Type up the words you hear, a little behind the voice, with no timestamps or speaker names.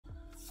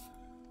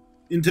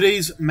In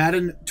today's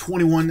Madden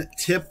 21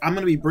 tip, I'm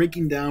going to be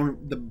breaking down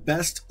the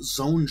best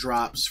zone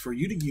drops for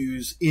you to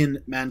use in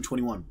Madden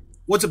 21.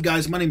 What's up,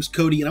 guys? My name is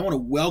Cody, and I want to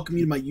welcome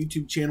you to my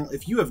YouTube channel.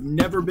 If you have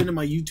never been to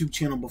my YouTube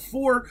channel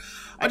before,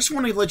 I just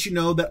want to let you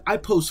know that I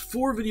post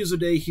 4 videos a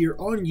day here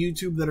on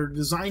YouTube that are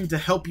designed to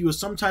help you with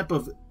some type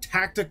of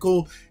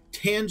tactical,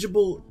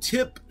 tangible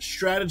tip,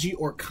 strategy,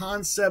 or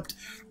concept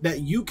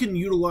that you can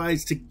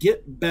utilize to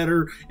get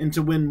better and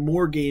to win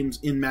more games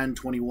in Madden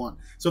 21.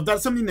 So if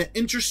that's something that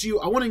interests you,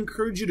 I want to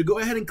encourage you to go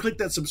ahead and click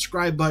that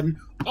subscribe button.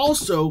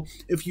 Also,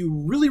 if you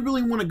really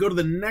want to go to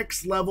the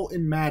next level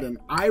in Madden,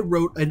 I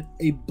wrote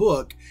a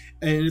book,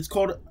 and it's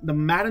called the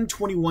Madden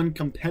 21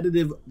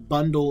 Competitive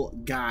Bundle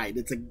Guide.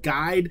 It's a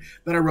guide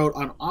that I wrote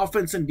on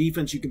offense and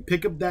defense. You can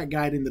pick up that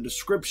guide in the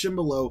description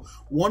below.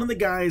 One of the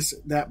guys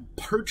that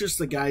purchased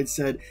the guide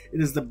said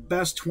it is the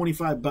best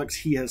 25 bucks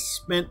he has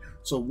spent.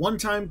 So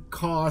one-time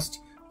cost.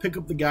 Pick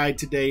up the guide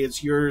today.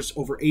 It's yours.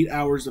 Over 8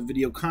 hours of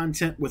video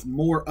content with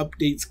more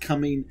updates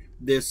coming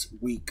this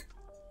week.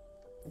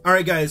 All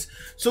right, guys,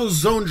 so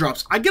zone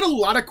drops. I get a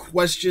lot of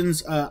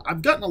questions.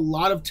 I've gotten a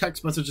lot of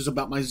text messages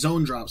about my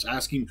zone drops,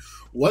 asking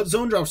what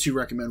zone drops do you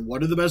recommend?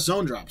 What are the best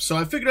zone drops? So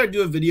I figured I'd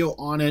do a video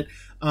on it.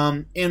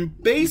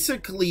 And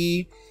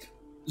basically,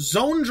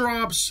 zone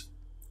drops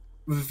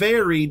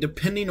vary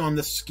depending on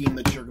the scheme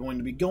that you're going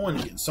to be going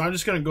against. So I'm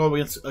just going to go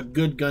against a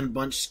good gun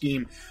bunch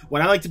scheme.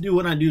 What I like to do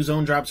when I do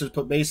zone drops is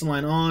put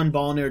baseline on,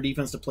 ball in air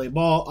defense to play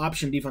ball,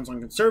 option defense on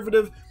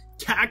conservative,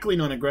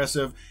 tackling on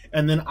aggressive,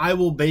 and then I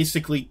will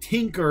basically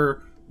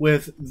tinker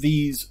with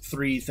these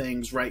 3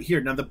 things right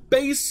here. Now, the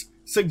base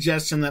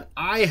suggestion that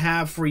I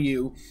have for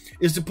you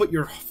is to put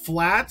your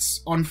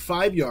flats on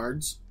 5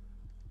 yards,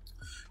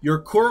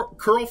 your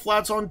curl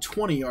flats on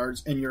 20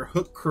 yards, and your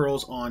hook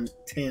curls on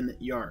 10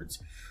 yards.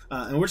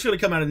 And we're just going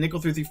to come out of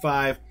nickel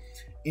 335.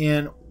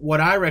 And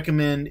what I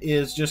recommend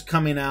is just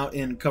coming out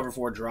in cover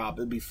 4 drop.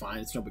 It'd be fine.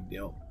 It's no big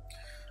deal.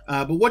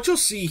 But what you'll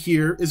see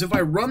here is if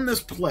I run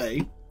this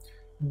play,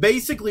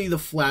 basically the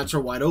flats are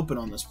wide open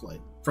on this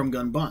play from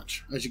gun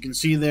bunch. As you can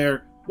see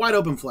there, wide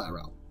open flat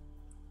route.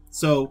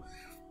 So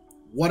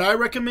what I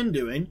recommend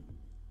doing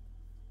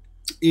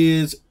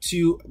is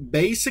to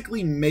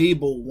basically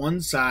Mabel one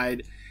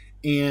side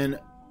and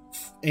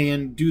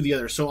do the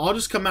other. So I'll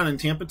just come out in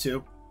Tampa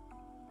 2.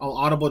 I'll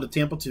audible to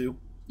Tampa 2.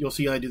 You'll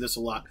see I do this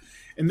a lot.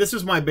 And this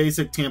is my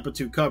basic Tampa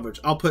 2 coverage.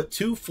 I'll put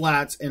 2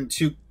 flats and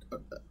 2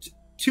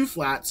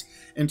 flats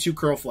and 2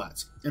 curl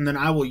flats. And then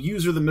I will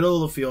user the middle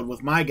of the field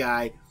with my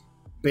guy,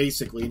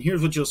 basically. And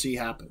here's what you'll see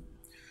happen.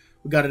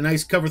 We've got a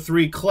nice cover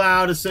 3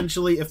 cloud,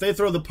 essentially. If they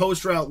throw the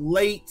post route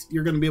late,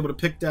 you're going to be able to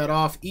pick that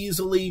off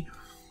easily.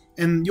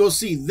 And you'll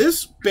see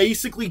this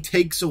basically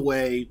takes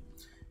away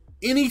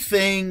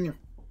anything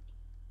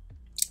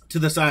to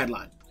the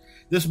sideline.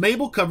 This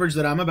Mabel coverage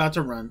that I'm about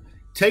to run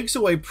takes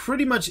away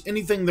pretty much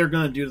anything they're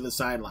going to do to the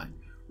sideline,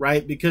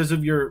 right? Because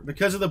of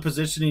the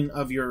positioning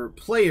of your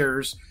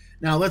players.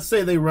 Now, let's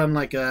say they run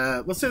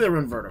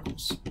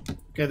verticals.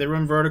 Okay, they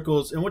run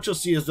verticals, and what you'll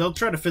see is they'll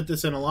try to fit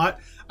this in a lot.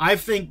 I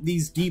think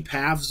these deep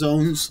half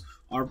zones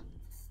are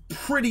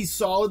pretty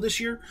solid this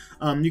year.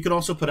 You can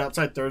also put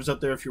outside thirds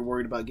up there if you're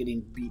worried about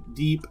getting beat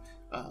deep.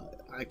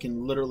 I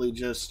can literally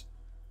just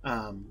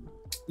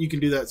you can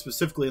do that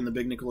specifically in the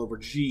big nickel over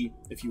G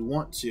if you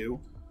want to.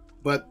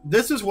 But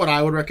this is what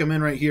I would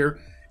recommend right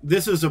here.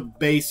 This is a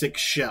basic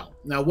shell.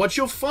 Now, what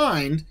you'll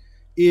find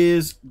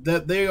is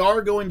that they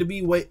are going to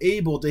be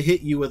able to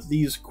hit you with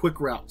these quick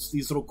routes,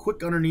 these little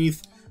quick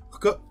underneath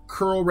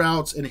curl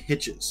routes and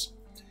hitches.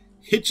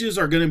 Hitches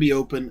are going to be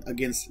open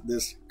against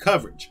this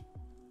coverage.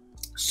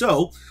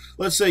 So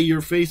let's say you're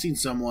facing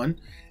someone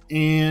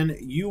and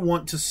you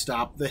want to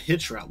stop the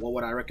hitch route. Well,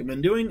 what I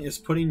recommend doing is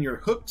putting your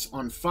hooks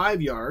on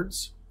 5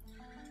 yards.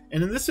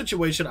 And in this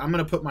situation, I'm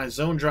going to put my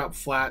zone drop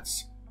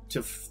flats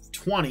to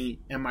 20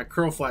 and my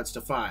curl flats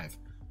to 5.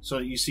 So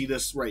you see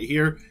this right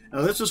here.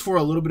 Now, this is for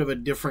a little bit of a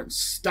different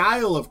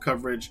style of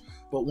coverage,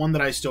 but one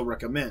that I still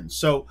recommend.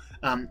 So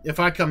if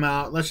I come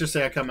out, let's just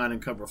say I come out in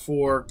cover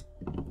 4,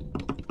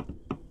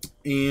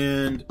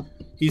 and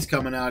he's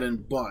coming out in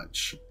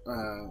bunch,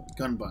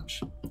 gun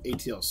bunch,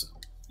 ATL cell.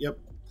 Yep.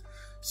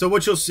 So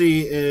what you'll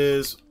see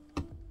is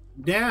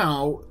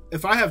now,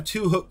 if I have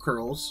 2 hook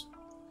curls,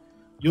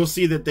 you'll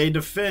see that they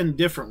defend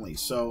differently.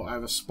 So I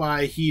have a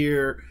spy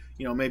here.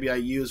 You know, maybe I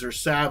use her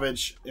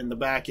Savage in the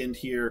back end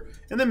here.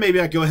 And then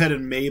maybe I go ahead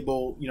and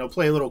Mabel, you know,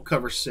 play a little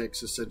cover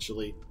 6,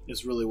 essentially,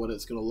 is really what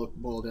it's going to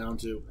boil down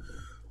to.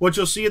 What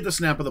you'll see at the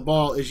snap of the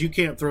ball is you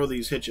can't throw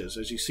these hitches.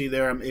 As you see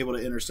there, I'm able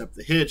to intercept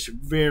the hitch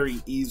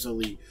very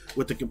easily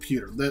with the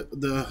computer.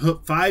 The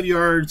hook 5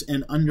 yards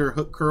and under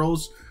hook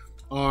curls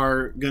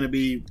are going to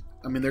be,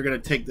 I mean, they're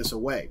going to take this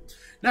away.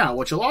 Now,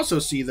 what you'll also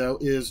see, though,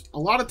 is a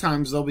lot of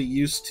times they'll be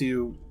used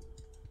to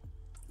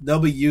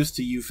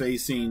you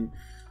facing,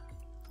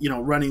 you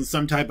know, running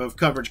some type of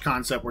coverage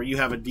concept where you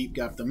have a deep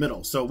gap the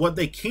middle. So what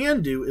they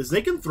can do is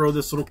they can throw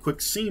this little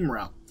quick seam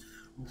route,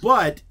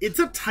 but it's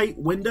a tight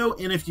window,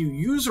 and if you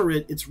user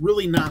it, it's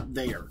really not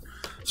there.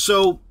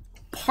 So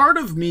part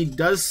of me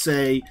does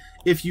say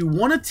if you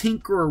want to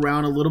tinker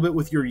around a little bit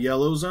with your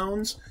yellow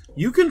zones,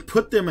 you can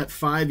put them at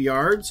 5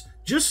 yards.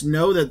 Just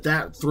know that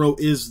that throw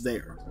is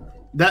there.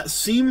 That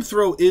seam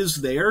throw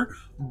is there,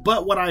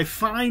 but what I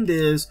find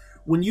is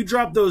when you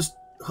drop those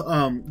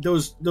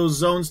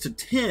zones to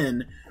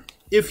 10,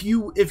 if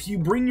you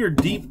bring your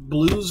deep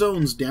blue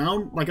zones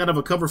down, like out of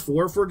a cover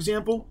 4, for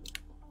example,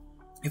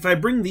 if I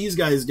bring these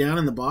guys down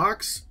in the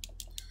box,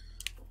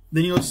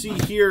 then you'll see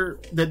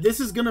here that this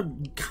is going to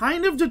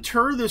kind of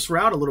deter this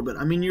route a little bit.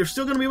 I mean, you're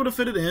still going to be able to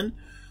fit it in,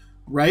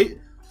 right?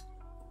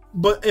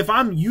 But if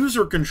I'm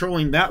user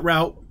controlling that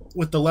route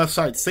with the left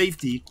side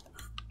safety,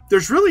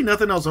 there's really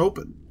nothing else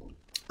open.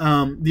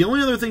 The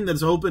only other thing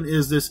that's open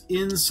is this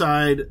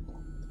inside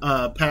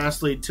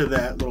pass lead to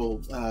that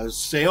little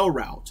sail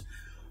route.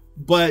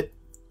 But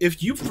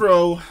if you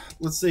throw,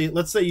 let's say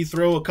you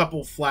throw a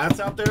couple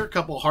flats out there, a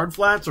couple hard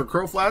flats or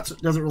curl flats,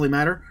 it doesn't really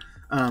matter.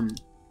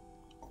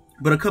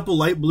 But a couple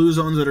light blue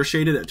zones that are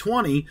shaded at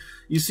 20,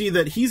 you see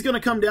that he's going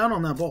to come down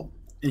on that ball,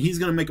 and he's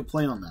going to make a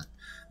play on that.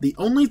 The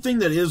only thing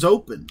that is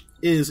open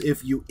is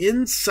if you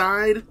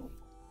inside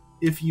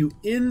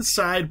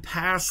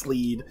pass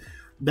lead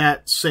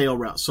that sail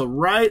route. So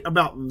right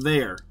about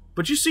there.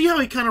 But you see how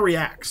he kind of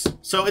reacts.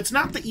 So it's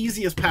not the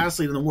easiest pass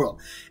lead in the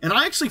world. And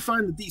I actually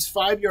find that these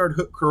 5-yard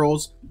hook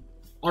curls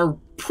are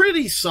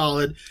pretty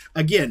solid.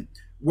 Again,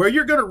 where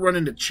you're going to run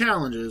into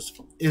challenges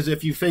is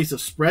if you face a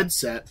spread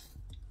set.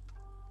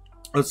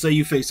 Let's say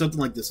you face something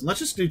like this. And let's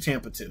just do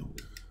Tampa 2.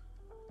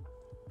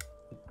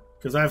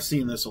 Because I've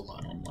seen this a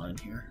lot online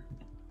here.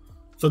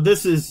 So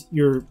this is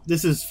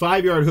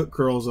 5-yard hook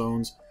curl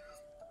zones.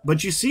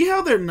 But you see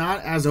how they're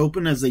not as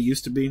open as they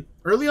used to be?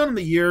 Early on in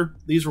the year,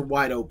 these were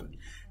wide open.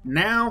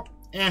 Now,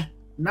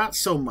 not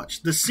so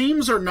much. The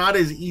seams are not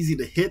as easy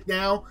to hit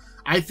now.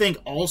 I think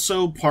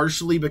also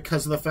partially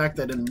because of the fact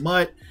that in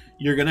Mutt,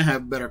 you're going to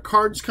have better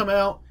cards come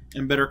out.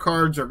 And better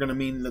cards are going to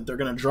mean that they're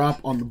going to drop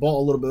on the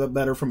ball a little bit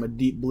better from a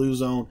deep blue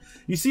zone.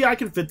 You see I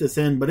can fit this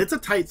in, but it's a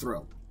tight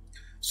throw.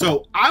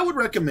 So I would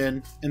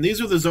recommend, and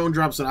these are the zone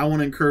drops that I want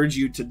to encourage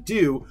you to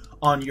do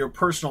on your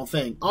personal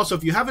thing. Also,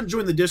 if you haven't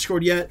joined the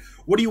Discord yet,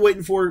 what are you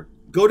waiting for?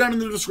 Go down in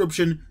the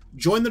description,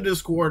 join the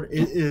Discord.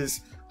 It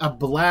is a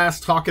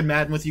blast talking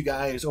Madden with you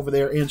guys over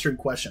there answering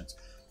questions.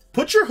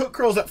 Put your hook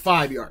curls at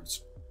 5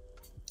 yards.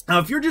 Now,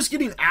 if you're just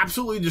getting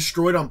absolutely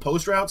destroyed on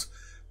post routes,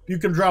 you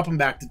can drop them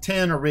back to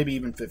 10 or maybe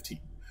even 15.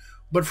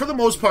 But for the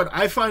most part,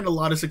 I find a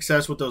lot of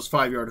success with those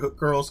 5-yard hook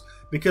curls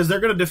because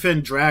they're going to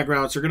defend drag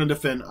routes, they're going to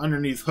defend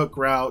underneath hook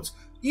routes,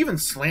 even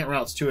slant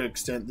routes to an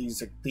extent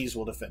these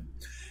will defend.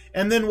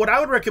 And then what I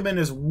would recommend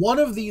is one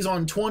of these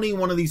on 20,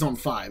 one of these on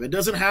 5. It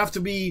doesn't have to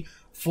be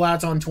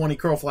flats on 20,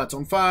 curl flats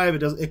on 5.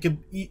 It could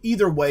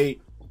either way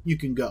you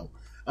can go.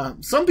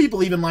 Some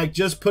people even like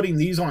just putting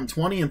these on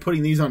 20 and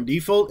putting these on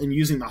default and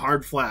using the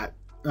hard flat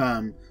 /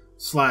 cloud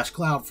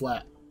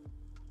flat.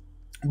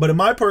 But in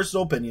my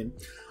personal opinion,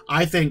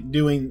 I think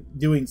doing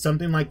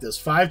something like this,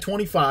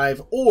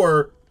 5-25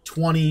 or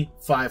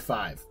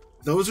 20-5-5.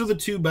 Those are the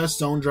two best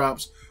zone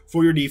drops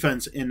for your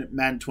defense in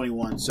Madden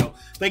 21. So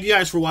thank you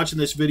guys for watching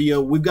this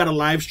video. We've got a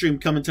live stream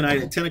coming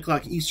tonight at 10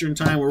 o'clock Eastern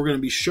time where we're going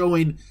to be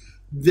showing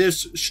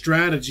this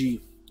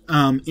strategy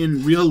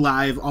in real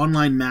live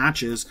online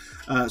matches.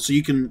 So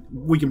we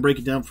can break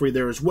it down for you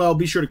there as well.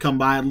 Be sure to come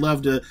by. I'd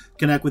love to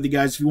connect with you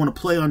guys. If you want to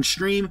play on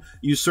stream,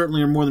 you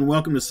certainly are more than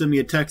welcome to send me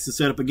a text to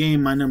set up a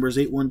game. My number is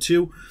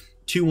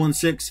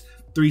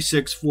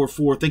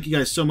 812-216-3644. Thank you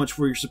guys so much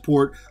for your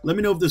support. Let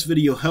me know if this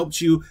video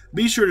helped you.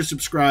 Be sure to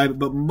subscribe.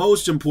 But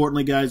most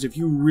importantly, guys, if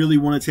you really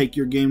want to take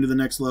your game to the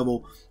next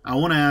level, I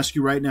want to ask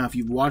you right now, if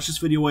you've watched this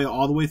video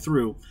all the way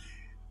through,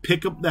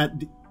 pick up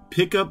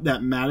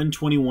that Madden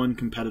 21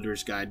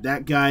 Competitors Guide.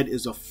 That guide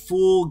is a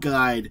full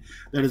guide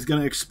that is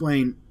going to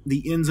explain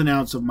the ins and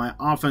outs of my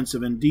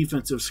offensive and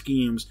defensive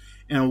schemes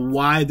and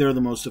why they're the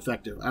most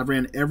effective. I've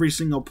ran every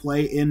single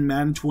play in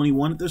Madden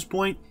 21 at this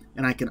point,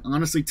 and I can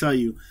honestly tell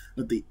you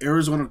that the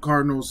Arizona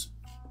Cardinals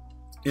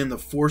and the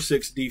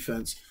 4-6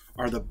 defense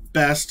are the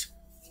best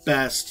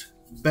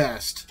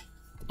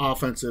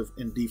offensive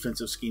and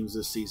defensive schemes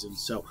this season.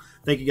 So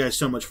thank you guys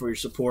so much for your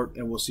support,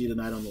 and we'll see you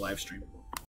tonight on the live stream.